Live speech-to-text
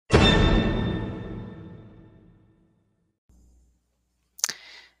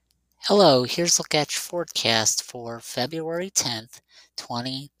Hello, here's a look at your forecast for February 10th,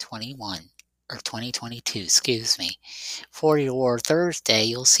 2021, or 2022, excuse me. For your Thursday,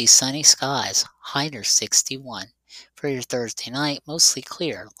 you'll see sunny skies, high near 61. For your Thursday night, mostly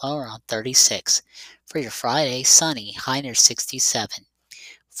clear, low around 36. For your Friday, sunny, high near 67.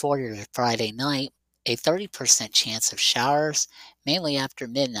 For your Friday night, a 30% chance of showers, mainly after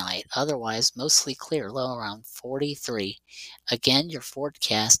midnight, otherwise mostly clear, low around 43. Again, your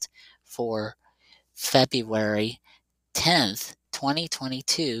forecast for February 10th,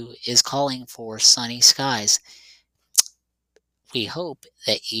 2022 is calling for sunny skies. We hope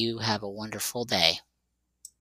that you have a wonderful day.